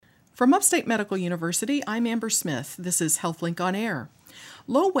From Upstate Medical University, I'm Amber Smith. This is HealthLink on Air.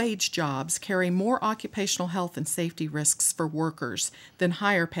 Low-wage jobs carry more occupational health and safety risks for workers than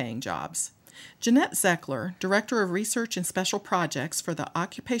higher-paying jobs. Jeanette Zeckler, Director of Research and Special Projects for the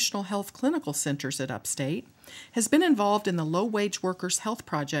Occupational Health Clinical Centers at Upstate, has been involved in the Low-Wage Workers Health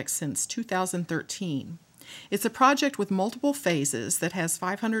Project since 2013. It's a project with multiple phases that has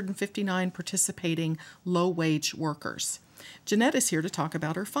 559 participating low-wage workers. Jeanette is here to talk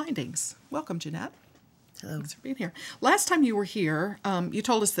about her findings. Welcome, Jeanette. Hello. Thanks for being here. Last time you were here, you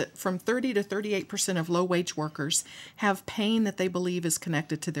told us that from 30 to 38% of low-wage workers have pain that they believe is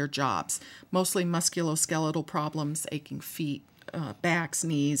connected to their jobs, mostly musculoskeletal problems, aching feet, backs,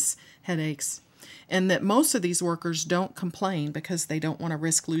 knees, headaches, and that most of these workers don't complain because they don't want to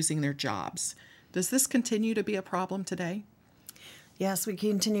risk losing their jobs. Does this continue to be a problem today? Yes, we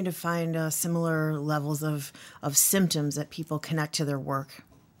continue to find similar levels of symptoms that people connect to their work.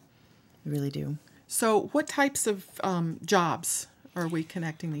 We really do. So what types of jobs are we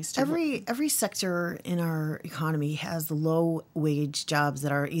connecting these to? Every sector in our economy has low-wage jobs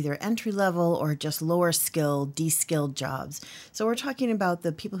that are either entry-level or just lower-skilled, de-skilled jobs. So we're talking about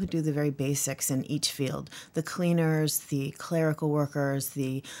the people who do the very basics in each field, the cleaners, the clerical workers,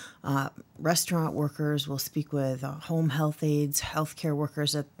 the restaurant workers. We'll speak with home health aides, healthcare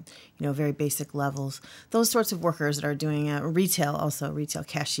workers at very basic levels. Those sorts of workers that are doing retail, also retail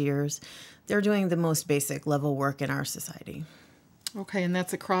cashiers. They're doing the most basic level work in our society. Okay, and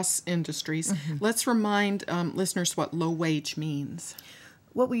that's across industries. Mm-hmm. Let's remind listeners what low wage means.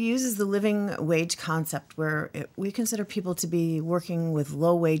 What we use is the living wage concept, where we consider people to be working with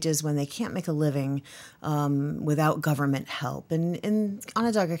low wages when they can't make a living without government help. And in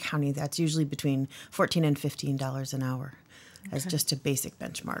Onondaga County, that's usually between $14 and $15 an hour as just a basic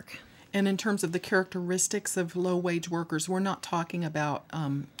benchmark. And in terms of the characteristics of low-wage workers, we're not talking about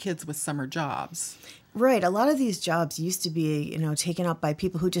kids with summer jobs. Right. A lot of these jobs used to be, taken up by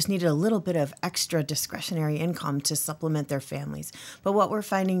people who just needed a little bit of extra discretionary income to supplement their families. But what we're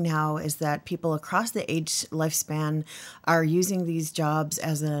finding now is that people across the age lifespan are using these jobs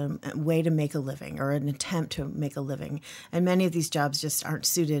as a way to make a living or an attempt to make a living. And many of these jobs just aren't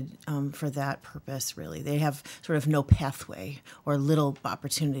suited for that purpose, really. They have sort of no pathway or little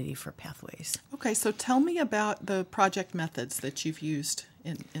opportunity for pathways. Okay, so tell me about the project methods that you've used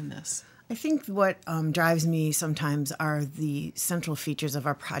in this. I think what drives me sometimes are the central features of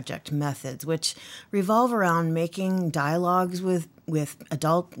our project methods, which revolve around making dialogues with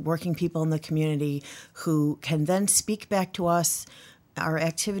adult working people in the community who can then speak back to us. Our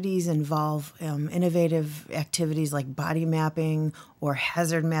activities involve innovative activities like body mapping or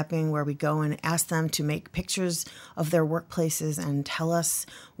hazard mapping, where we go and ask them to make pictures of their workplaces and tell us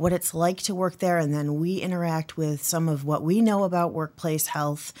what it's like to work there. And then we interact with some of what we know about workplace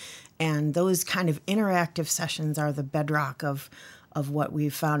health. And those kind of interactive sessions are the bedrock of what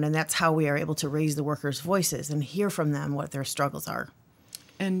we've found. And that's how we are able to raise the workers' voices and hear from them what their struggles are.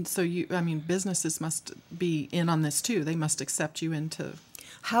 And so businesses must be in on this too. They must accept you into...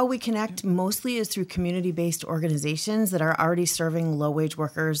 How we connect mostly is through community-based organizations that are already serving low-wage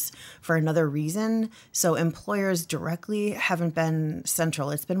workers for another reason. So employers directly haven't been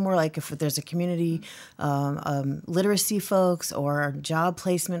central. It's been more like if there's a community literacy folks or job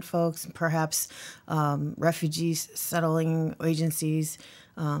placement folks, perhaps refugees settling agencies,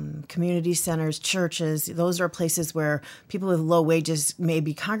 community centers, churches. Those are places where people with low wages may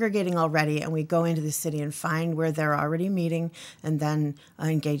be congregating already, and we go into the city and find where they're already meeting and then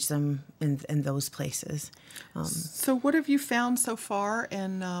engage them in those places. So what have you found so far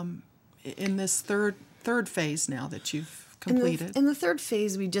in this third phase now that you've completed? In the third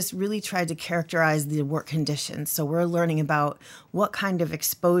phase, we just really tried to characterize the work conditions. So we're learning about what kind of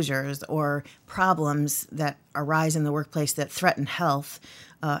exposures or problems that arise in the workplace that threaten health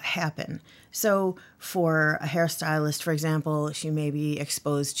happen. So for a hairstylist, for example, she may be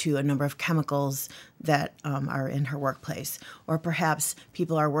exposed to a number of chemicals that are in her workplace. Or perhaps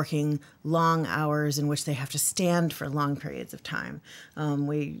people are working long hours in which they have to stand for long periods of time.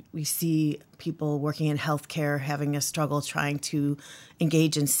 We see people working in healthcare having a struggle trying to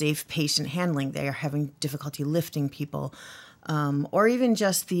engage in safe patient handling. They are having difficulty lifting people. Or even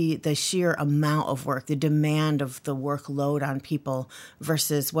just the sheer amount of work, the demand of the workload on people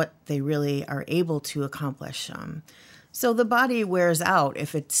versus what they really are able to accomplish. So the body wears out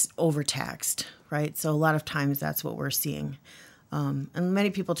if it's overtaxed, right? So a lot of times that's what we're seeing. And many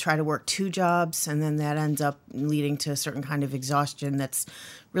people try to work two jobs, and then that ends up leading to a certain kind of exhaustion that's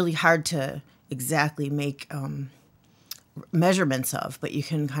really hard to exactly make measurements of, but you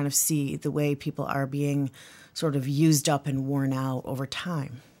can kind of see the way people are being sort of used up and worn out over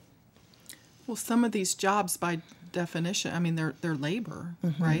time. Well, some of these jobs, by definition, I mean, they're labor,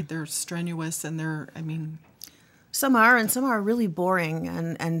 right? They're strenuous, and Some are, and some are really boring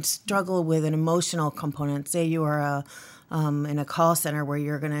and struggle with an emotional component. Say you are in a call center where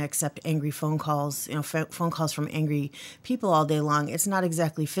you're going to accept angry phone calls, phone calls from angry people all day long. It's not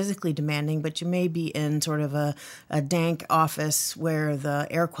exactly physically demanding, but you may be in sort of a dank office where the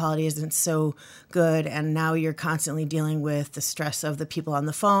air quality isn't so good, and now you're constantly dealing with the stress of the people on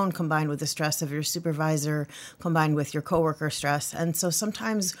the phone, combined with the stress of your supervisor, combined with your coworker stress. And so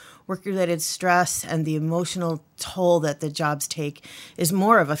sometimes work-related stress and the emotional toll that the jobs take is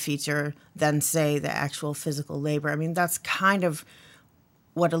more of a feature than, say, the actual physical labor. I mean, that's kind of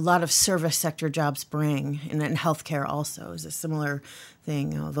what a lot of service sector jobs bring, and in healthcare also is a similar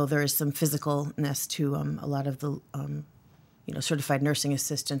thing, although there is some physicalness to a lot of the certified nursing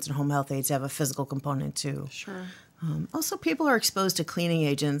assistants and home health aides have a physical component too. Sure. Also, people are exposed to cleaning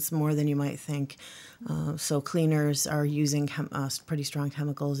agents more than you might think. So cleaners are using pretty strong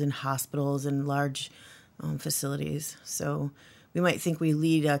chemicals in hospitals and large facilities. So we might think we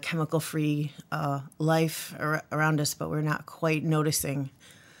lead a chemical-free life around us, but we're not quite noticing.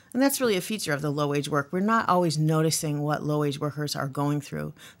 And that's really a feature of the low-wage work. We're not always noticing what low-wage workers are going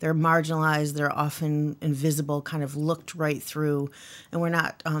through. They're marginalized. They're often invisible, kind of looked right through. And we're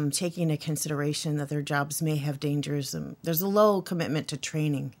not taking into consideration that their jobs may have dangers. There's a low commitment to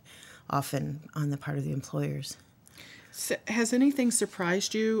training often on the part of the employers. So has anything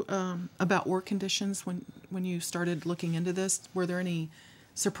surprised you about work conditions when you started looking into this? Were there any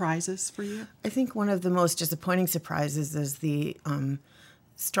surprises for you? I think one of the most disappointing surprises is the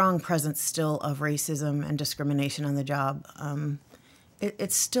strong presence still of racism and discrimination on the job.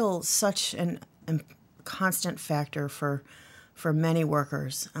 It's still such a constant factor for many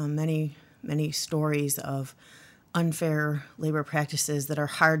workers. Many stories of unfair labor practices that are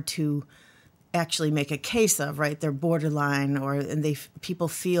hard to actually make a case of. Right, they're borderline, and people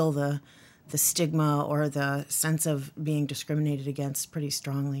feel the stigma or the sense of being discriminated against pretty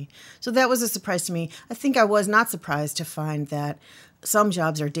strongly. So that was a surprise to me. I think I was not surprised to find that some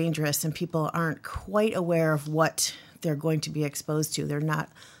jobs are dangerous and people aren't quite aware of what they're going to be exposed to. They're not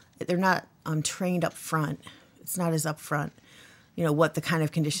trained up front. It's not as upfront, what the kind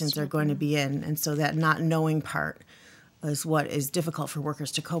of conditions they're going to be in. And so that not knowing part is what is difficult for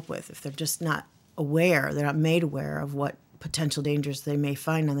workers to cope with. If they're just not aware, they're not made aware of what potential dangers they may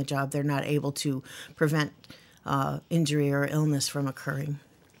find on the job, they're not able to prevent injury or illness from occurring.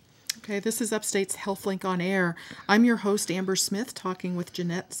 Okay, this is Upstate's HealthLink on Air. I'm your host, Amber Smith, talking with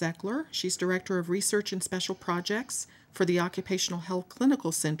Jeanette Zeckler. She's Director of Research and Special Projects for the Occupational Health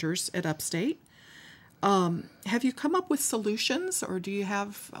Clinical Centers at Upstate. Have you come up with solutions, or do you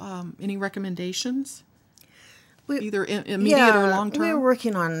have any recommendations? Either immediate or long-term? We're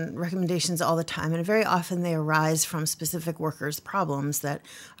working on recommendations all the time, and very often they arise from specific workers' problems that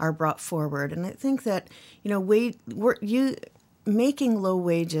are brought forward. And I think that, making low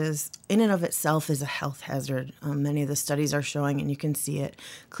wages in and of itself is a health hazard. Many of the studies are showing, and you can see it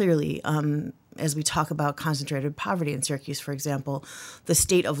clearly as we talk about concentrated poverty in Syracuse, for example. The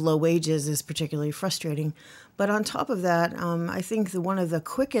state of low wages is particularly frustrating. But on top of that, I think one of the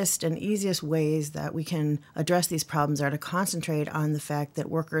quickest and easiest ways that we can address these problems are to concentrate on the fact that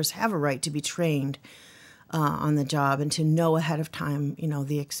workers have a right to be trained on the job and to know ahead of time,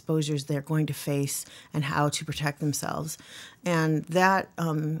 the exposures they're going to face and how to protect themselves. And that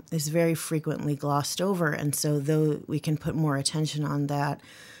is very frequently glossed over. And so though we can put more attention on that.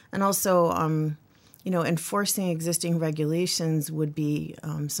 And also, enforcing existing regulations would be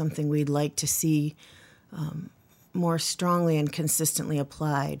something we'd like to see more strongly and consistently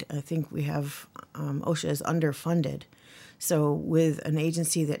applied. I think we have OSHA is underfunded. So with an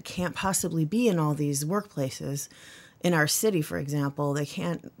agency that can't possibly be in all these workplaces, in our city, for example, they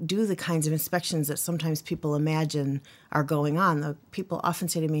can't do the kinds of inspections that sometimes people imagine are going on. The people often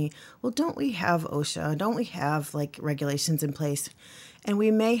say to me, well, don't we have OSHA? Don't we have regulations in place? And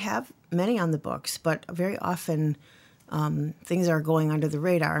we may have many on the books, but very often things are going under the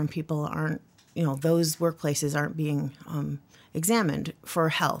radar and people aren't, those workplaces aren't being examined for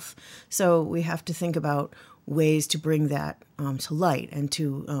health. So we have to think about ways to bring that to light and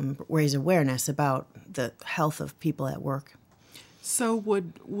to raise awareness about the health of people at work. So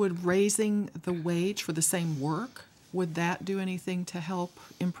would raising the wage for the same work, would that do anything to help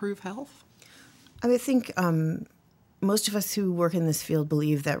improve health? I think most of us who work in this field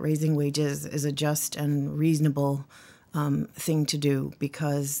believe that raising wages is a just and reasonable thing to do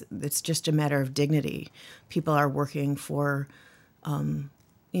because it's just a matter of dignity. People are working for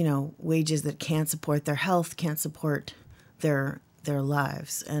wages that can't support their health, can't support their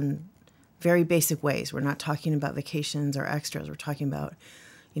lives. And very basic ways. We're not talking about vacations or extras. We're talking about,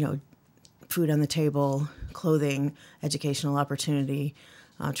 food on the table, clothing, educational opportunity.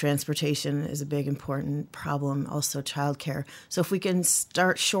 Transportation is a big, important problem, also childcare. So if we can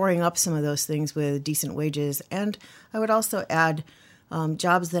start shoring up some of those things with decent wages, and I would also add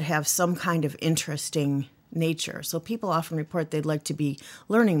jobs that have some kind of interesting nature. So people often report they'd like to be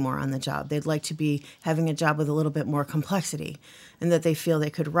learning more on the job. They'd like to be having a job with a little bit more complexity, and that they feel they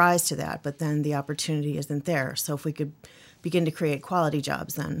could rise to that, but then the opportunity isn't there. So if we could begin to create quality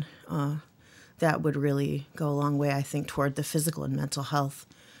jobs, then that would really go a long way, I think, toward the physical and mental health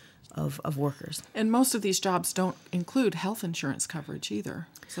of workers. And most of these jobs don't include health insurance coverage either.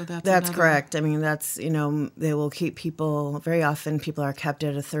 So that's correct. I mean, they will keep people, very often people are kept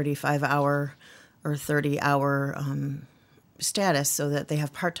at a 35-hour or 30-hour status, so that they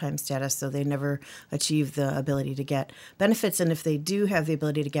have part-time status, so they never achieve the ability to get benefits. And if they do have the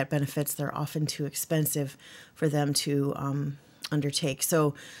ability to get benefits, they're often too expensive for them to undertake.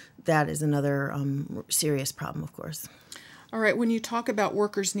 So that is another serious problem, of course. All right, when you talk about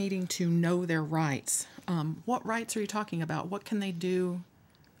workers needing to know their rights, what rights are you talking about? What can they do?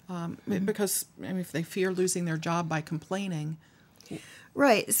 Because if they fear losing their job by complaining.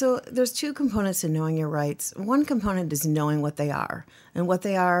 Right. So there's two components to knowing your rights. One component is knowing what they are. And what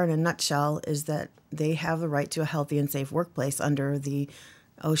they are, in a nutshell, is that they have the right to a healthy and safe workplace under the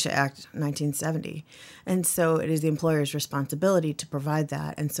OSHA Act 1970. And so it is the employer's responsibility to provide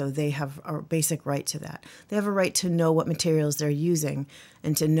that. And so they have a basic right to that. They have a right to know what materials they're using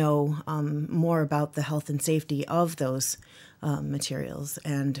and to know more about the health and safety of those materials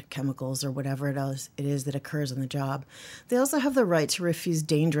and chemicals or whatever it is that occurs on the job. They also have the right to refuse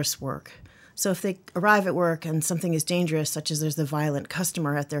dangerous work. So if they arrive at work and something is dangerous, such as there's a violent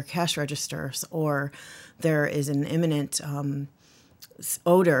customer at their cash registers, or there is an imminent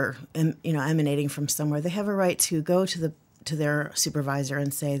odor, emanating from somewhere, they have a right to go to their supervisor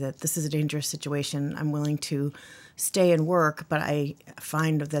and say that this is a dangerous situation. I'm willing to stay and work, but I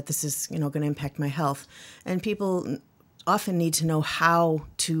find that this is, going to impact my health. And people often need to know how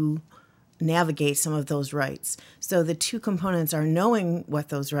to navigate some of those rights. So the two components are knowing what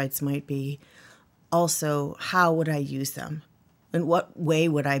those rights might be, also how would I use them? In what way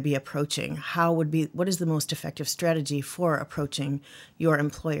would I be approaching? What is the most effective strategy for approaching your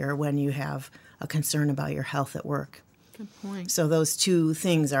employer when you have a concern about your health at work? Good point. So those two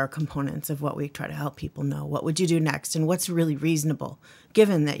things are components of what we try to help people know. What would you do next, and what's really reasonable,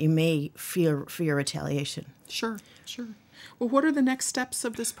 given that you may fear retaliation? Sure. Well, what are the next steps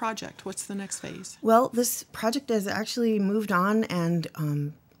of this project? What's the next phase? Well, this project has actually moved on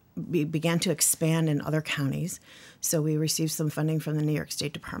and began to expand in other counties. So we received some funding from the New York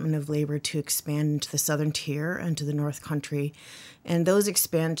State Department of Labor to expand into the Southern Tier and to the North Country. And those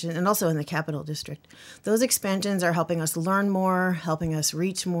expansions, and also in the Capital District, those expansions are helping us learn more, helping us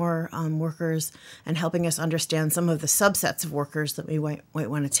reach more workers, and helping us understand some of the subsets of workers that we might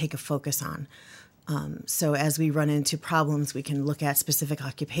want to take a focus on. So as we run into problems, we can look at specific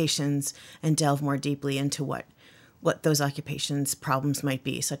occupations and delve more deeply into what those occupations' problems might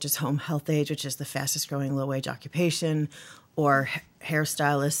be, such as home health aide, which is the fastest growing low-wage occupation, or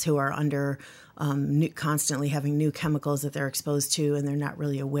hairstylists who are under constantly having new chemicals that they're exposed to, and they're not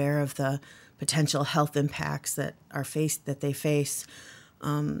really aware of the potential health impacts that they face.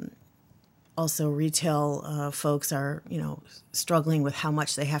 Also, retail folks are, struggling with how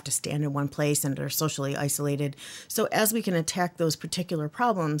much they have to stand in one place and are socially isolated. So as we can attack those particular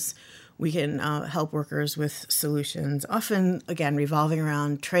problems, we can help workers with solutions, often, again, revolving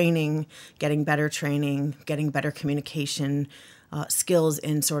around training, getting better communication skills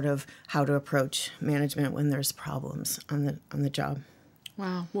in sort of how to approach management when there's problems on the job.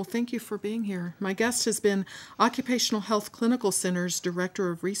 Wow. Well, thank you for being here. My guest has been Occupational Health Clinical Center's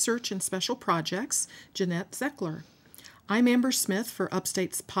Director of Research and Special Projects, Jeanette Zeckler. I'm Amber Smith for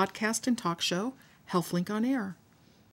Upstate's podcast and talk show, HealthLink on Air.